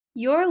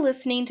You're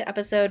listening to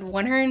episode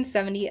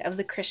 170 of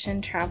the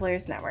Christian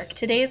Travelers Network.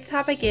 Today's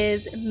topic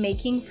is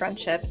making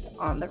friendships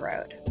on the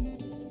road.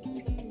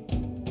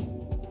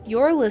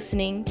 You're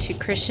listening to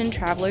Christian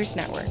Travelers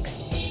Network,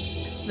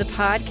 the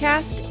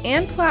podcast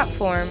and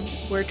platform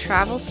where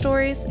travel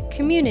stories,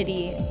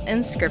 community,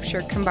 and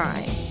scripture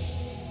combine.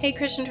 Hey,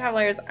 Christian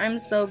Travelers, I'm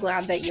so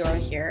glad that you're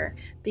here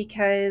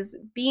because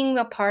being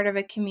a part of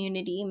a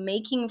community,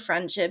 making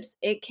friendships,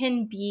 it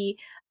can be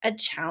a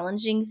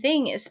challenging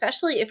thing,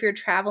 especially if you're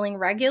traveling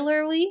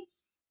regularly.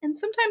 And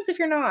sometimes if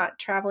you're not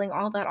traveling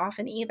all that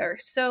often either.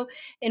 So,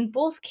 in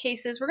both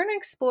cases, we're going to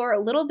explore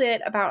a little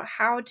bit about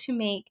how to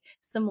make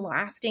some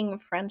lasting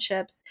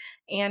friendships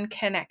and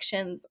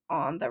connections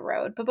on the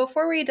road. But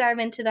before we dive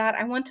into that,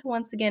 I want to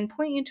once again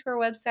point you to our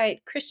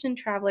website,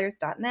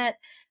 christiantravelers.net.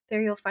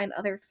 There you'll find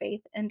other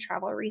faith and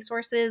travel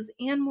resources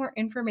and more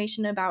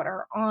information about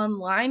our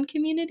online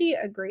community,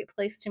 a great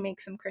place to make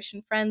some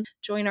Christian friends.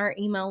 Join our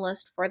email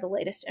list for the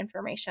latest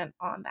information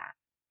on that.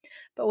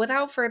 But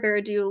without further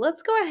ado,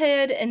 let's go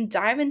ahead and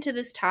dive into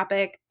this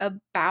topic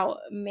about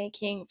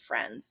making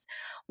friends.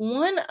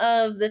 One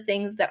of the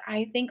things that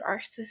I think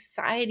our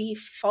society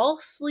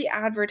falsely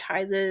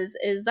advertises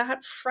is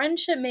that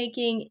friendship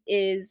making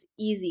is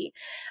easy.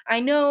 I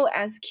know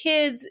as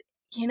kids,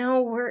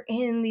 we're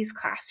in these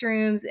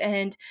classrooms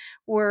and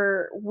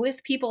we're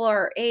with people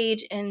our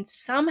age, and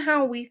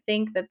somehow we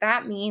think that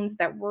that means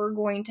that we're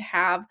going to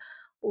have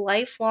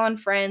lifelong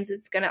friends.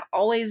 It's going to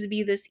always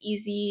be this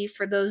easy.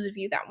 For those of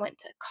you that went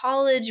to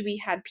college, we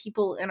had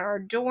people in our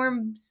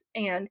dorms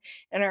and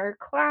in our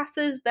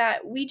classes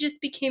that we just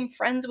became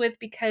friends with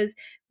because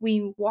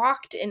we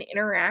walked and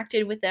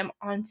interacted with them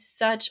on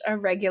such a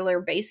regular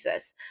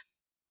basis.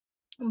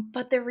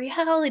 But the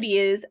reality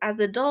is, as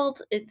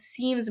adults, it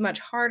seems much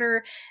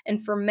harder.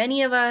 And for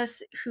many of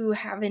us who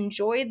have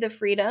enjoyed the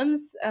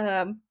freedoms,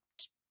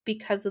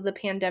 because of the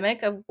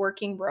pandemic of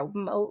working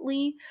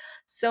remotely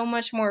so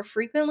much more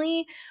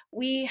frequently,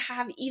 we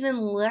have even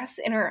less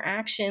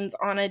interactions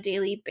on a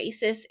daily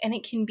basis, and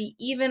it can be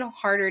even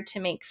harder to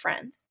make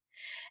friends.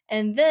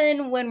 And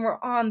then when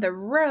we're on the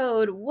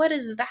road, what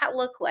does that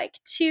look like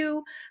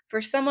too? For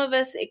some of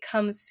us, it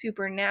comes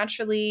super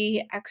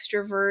naturally.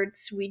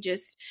 Extroverts, we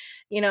just,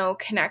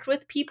 connect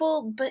with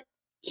people. But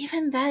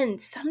even then,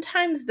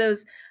 sometimes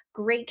those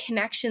great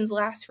connections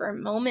last for a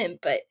moment,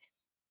 but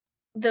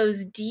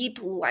those deep,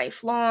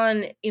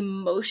 lifelong,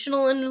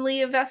 emotionally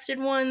invested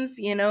ones,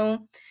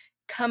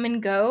 come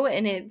and go,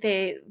 and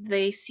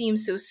they seem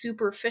so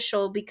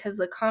superficial because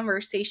the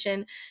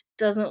conversation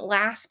doesn't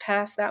last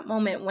past that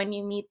moment when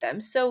you meet them.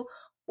 So,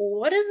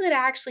 what does it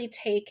actually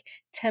take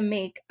to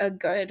make a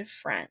good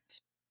friend?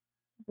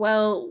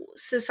 Well,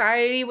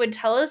 society would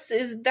tell us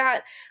is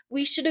that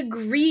we should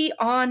agree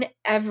on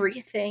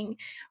everything: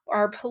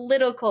 our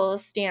political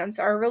stance,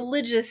 our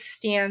religious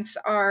stance,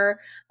 our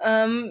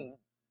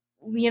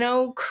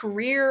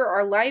career,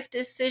 our life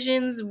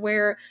decisions,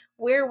 where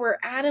we're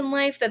at in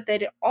life, that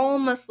they all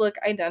must look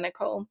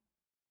identical.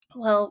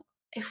 Well,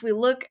 if we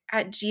look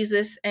at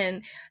Jesus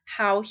and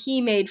how he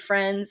made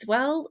friends,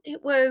 well,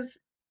 it was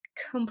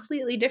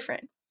completely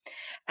different.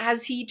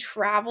 As he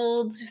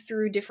traveled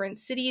through different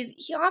cities,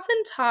 he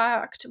often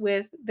talked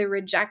with the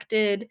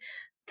rejected,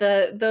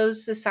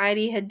 those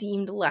society had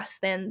deemed less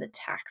than, the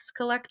tax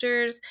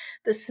collectors,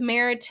 the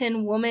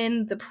Samaritan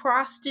woman, the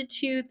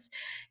prostitutes.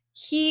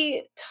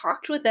 He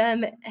talked with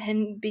them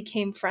and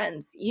became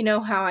friends. You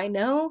know how I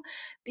know?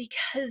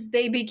 Because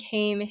they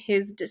became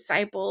his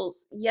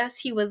disciples. Yes,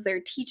 he was their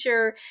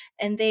teacher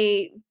and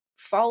they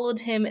followed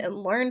him and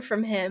learned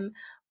from him,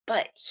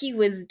 but he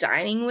was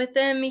dining with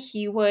them,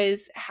 he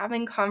was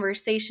having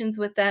conversations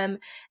with them,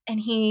 and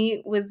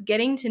he was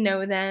getting to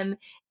know them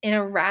in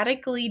a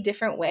radically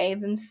different way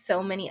than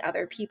so many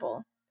other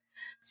people.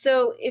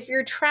 So if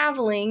you're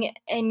traveling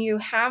and you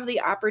have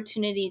the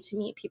opportunity to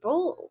meet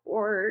people,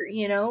 or,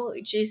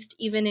 just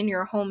even in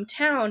your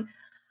hometown,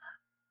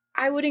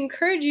 I would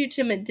encourage you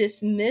to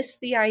dismiss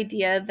the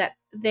idea that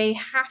they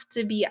have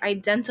to be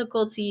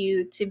identical to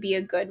you to be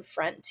a good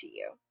friend to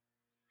you.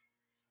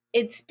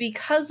 It's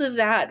because of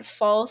that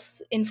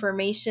false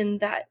information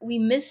that we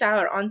miss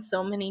out on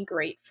so many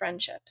great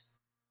friendships.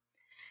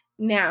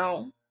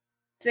 Now,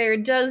 there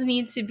does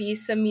need to be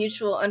some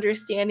mutual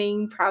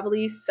understanding,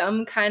 probably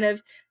some kind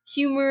of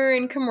humor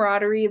and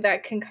camaraderie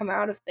that can come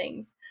out of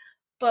things.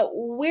 But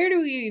where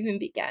do we even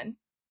begin?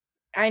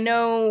 I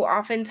know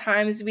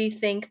oftentimes we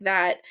think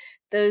that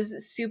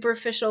those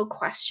superficial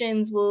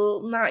questions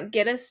will not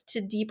get us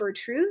to deeper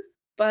truths,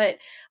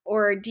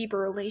 or deeper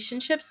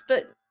relationships,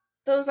 but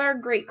those are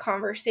great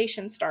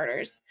conversation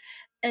starters.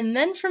 And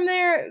then from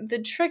there,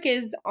 the trick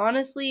is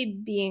honestly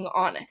being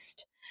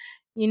honest.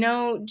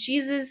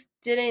 Jesus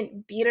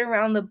didn't beat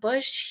around the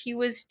bush. He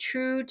was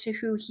true to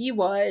who he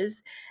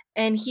was,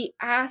 and he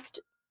asked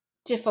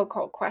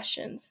difficult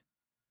questions.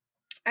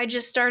 I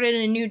just started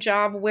a new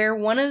job where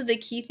one of the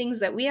key things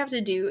that we have to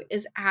do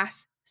is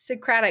ask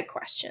Socratic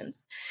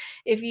questions.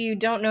 If you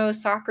don't know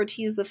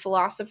Socrates, the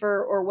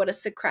philosopher, or what a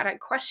Socratic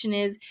question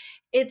is,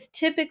 it's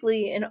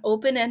typically an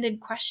open-ended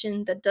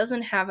question that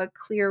doesn't have a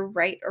clear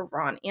right or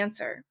wrong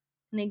answer.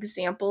 An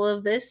example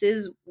of this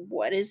is,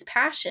 what is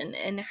passion,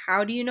 and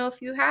how do you know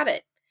if you had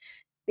it?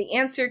 The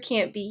answer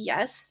can't be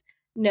yes,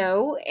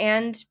 no,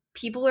 and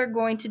people are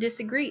going to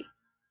disagree.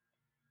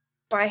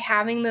 By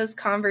having those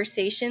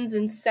conversations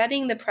and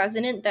setting the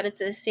precedent that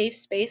it's a safe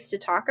space to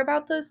talk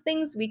about those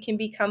things, we can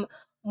become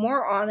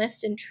more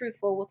honest and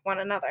truthful with one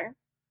another.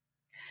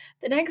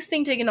 The next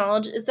thing to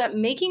acknowledge is that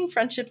making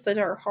friendships that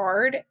are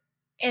hard,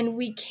 and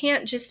we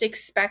can't just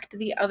expect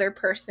the other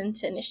person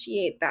to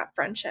initiate that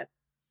friendship.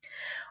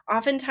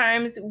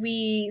 Oftentimes,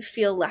 we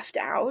feel left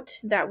out,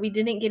 that we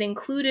didn't get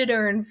included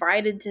or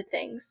invited to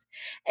things,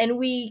 and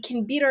we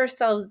can beat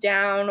ourselves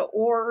down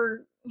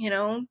or,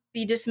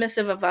 be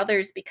dismissive of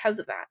others because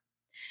of that.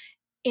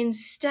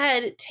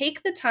 Instead,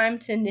 take the time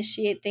to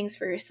initiate things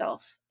for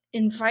yourself.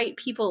 Invite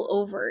people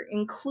over,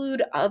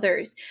 include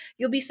others.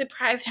 You'll be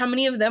surprised how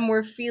many of them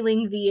were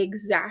feeling the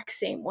exact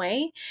same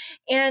way.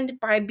 And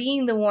by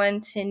being the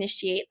one to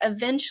initiate,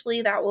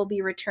 eventually that will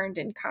be returned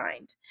in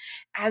kind.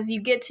 As you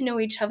get to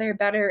know each other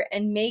better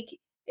and make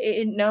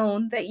it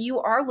known that you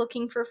are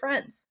looking for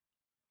friends.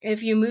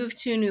 If you move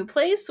to a new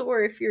place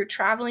or if you're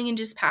traveling and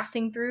just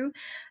passing through,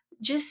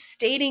 just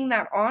stating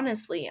that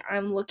honestly,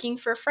 I'm looking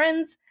for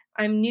friends.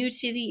 I'm new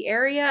to the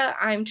area.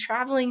 I'm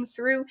traveling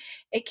through.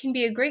 It can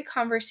be a great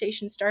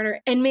conversation starter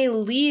and may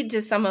lead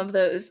to some of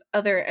those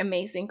other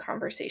amazing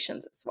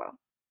conversations as well.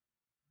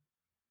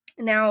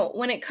 Now,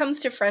 when it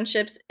comes to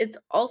friendships, it's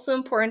also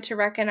important to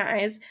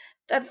recognize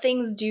that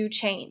things do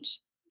change.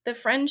 The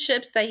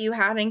friendships that you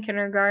had in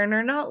kindergarten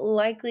are not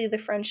likely the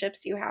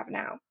friendships you have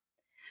now.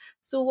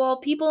 So while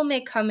people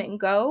may come and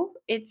go,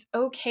 it's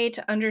okay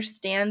to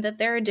understand that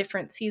there are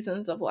different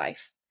seasons of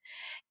life.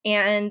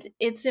 And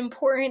it's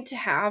important to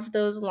have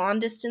those long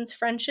distance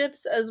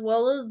friendships as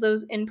well as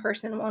those in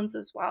person ones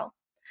as well.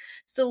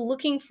 So,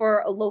 looking for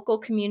a local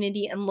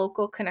community and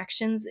local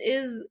connections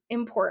is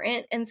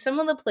important. And some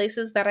of the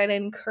places that I'd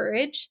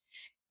encourage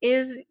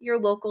is your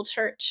local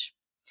church.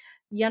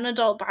 Young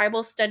adult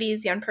Bible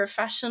studies, young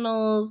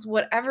professionals,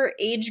 whatever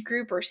age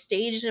group or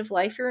stage of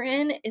life you're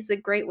in is a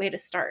great way to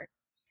start.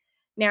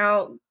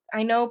 Now,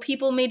 I know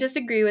people may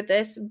disagree with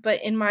this,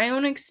 but in my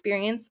own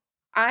experience,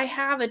 I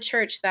have a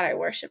church that I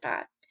worship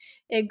at.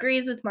 It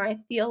agrees with my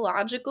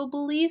theological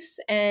beliefs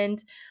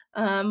and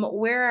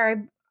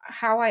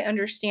how I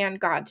understand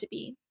God to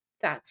be.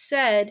 That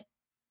said,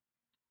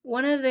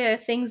 one of the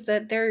things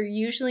that they're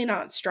usually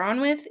not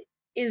strong with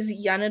is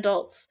young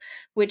adults,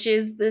 which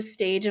is the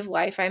stage of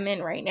life I'm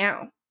in right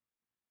now.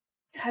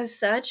 As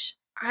such,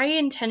 I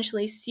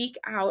intentionally seek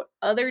out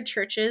other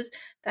churches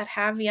that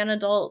have young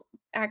adult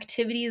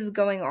activities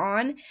going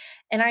on,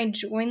 and I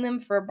join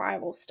them for a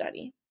Bible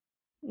study.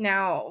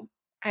 Now,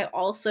 I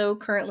also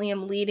currently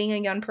am leading a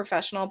young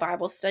professional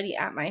Bible study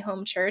at my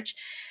home church,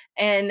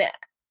 and that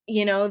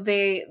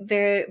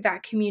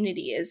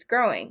community is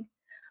growing.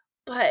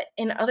 But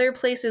in other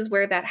places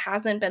where that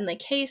hasn't been the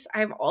case,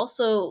 I've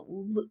also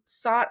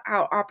sought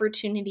out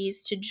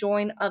opportunities to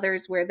join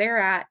others where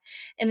they're at.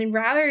 And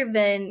rather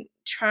than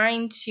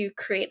trying to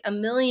create a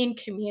million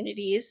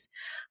communities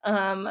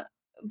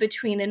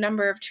between a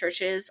number of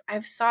churches,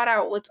 I've sought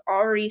out what's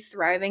already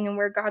thriving and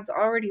where God's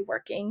already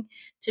working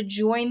to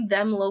join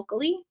them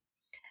locally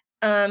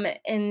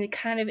and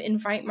kind of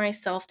invite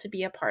myself to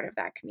be a part of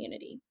that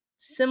community.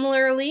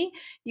 Similarly,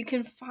 you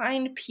can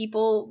find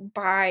people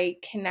by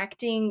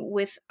connecting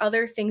with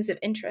other things of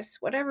interest,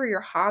 whatever your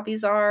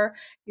hobbies are,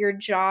 your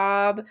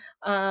job,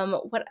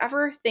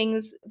 whatever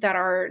things that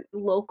are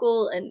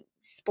local and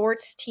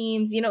sports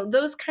teams,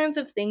 those kinds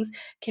of things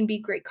can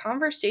be great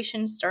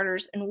conversation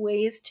starters and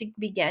ways to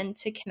begin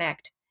to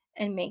connect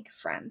and make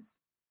friends.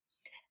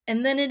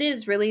 And then it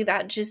is really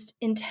that just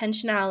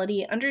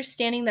intentionality,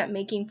 understanding that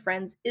making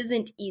friends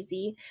isn't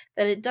easy,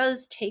 that it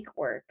does take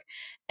work,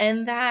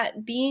 and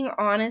that being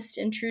honest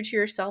and true to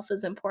yourself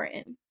is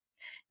important.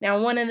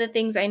 Now, one of the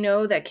things I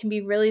know that can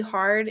be really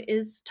hard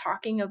is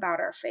talking about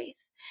our faith.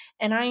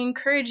 And I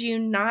encourage you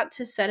not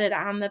to set it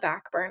on the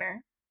back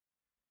burner.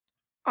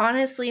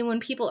 Honestly, when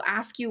people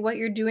ask you what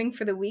you're doing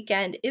for the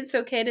weekend, it's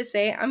okay to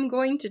say, I'm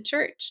going to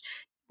church.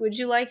 Would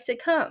you like to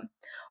come?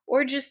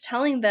 Or just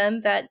telling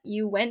them that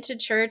you went to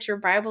church or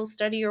Bible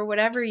study or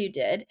whatever you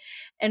did.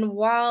 And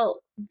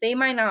while they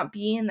might not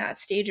be in that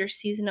stage or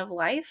season of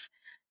life,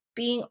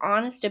 being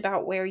honest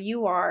about where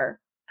you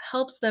are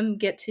helps them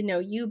get to know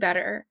you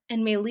better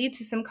and may lead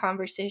to some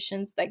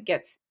conversations that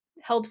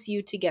helps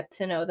you to get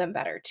to know them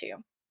better too.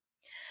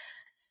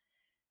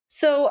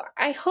 So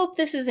I hope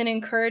this is an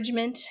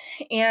encouragement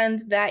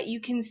and that you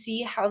can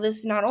see how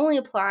this not only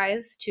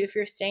applies to if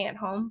you're staying at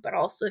home, but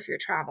also if you're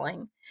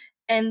traveling.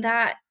 And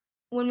that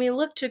when we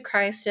look to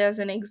Christ as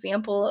an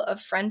example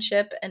of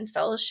friendship and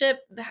fellowship,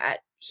 that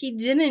he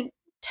didn't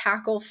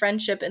tackle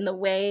friendship in the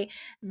way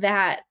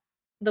that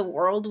the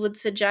world would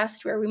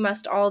suggest, where we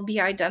must all be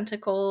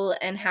identical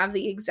and have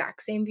the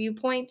exact same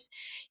viewpoint.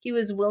 He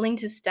was willing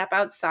to step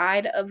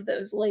outside of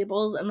those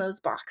labels and those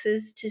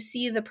boxes to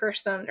see the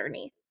person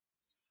underneath.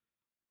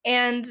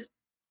 And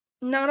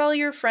not all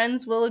your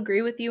friends will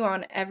agree with you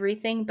on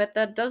everything, but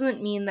that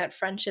doesn't mean that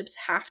friendships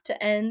have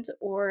to end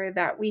or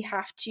that we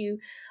have to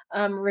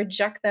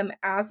reject them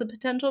as a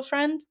potential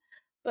friend.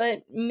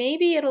 But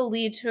maybe it'll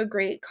lead to a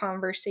great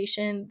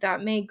conversation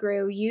that may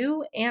grow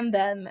you and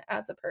them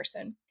as a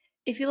person.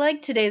 If you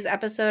liked today's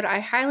episode,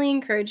 I highly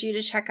encourage you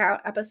to check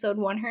out episode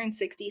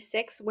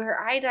 166, where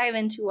I dive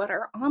into what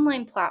our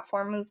online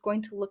platform is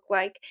going to look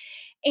like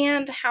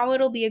and how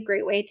it'll be a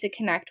great way to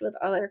connect with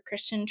other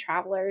Christian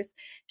travelers,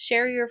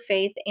 share your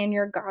faith and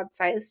your God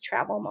sized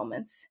travel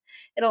moments.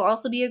 It'll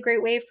also be a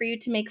great way for you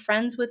to make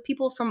friends with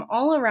people from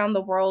all around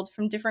the world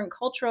from different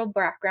cultural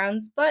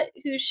backgrounds, but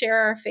who share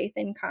our faith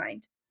in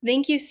kind.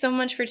 Thank you so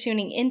much for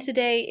tuning in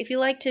today. If you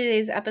liked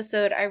today's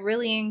episode, I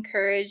really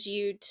encourage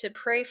you to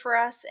pray for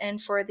us and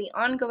for the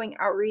ongoing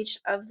outreach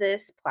of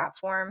this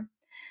platform,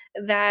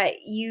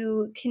 that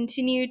you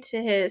continue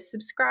to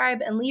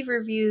subscribe and leave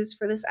reviews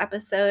for this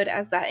episode,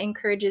 as that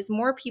encourages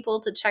more people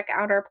to check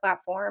out our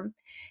platform.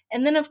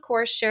 And then, of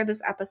course, share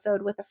this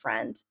episode with a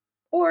friend,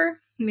 or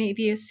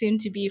maybe a soon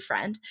to be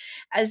friend,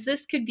 as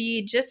this could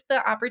be just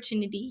the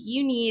opportunity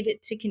you need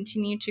to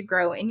continue to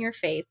grow in your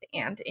faith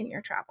and in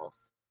your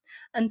travels.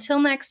 Until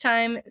next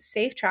time,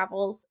 safe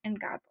travels and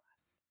God bless.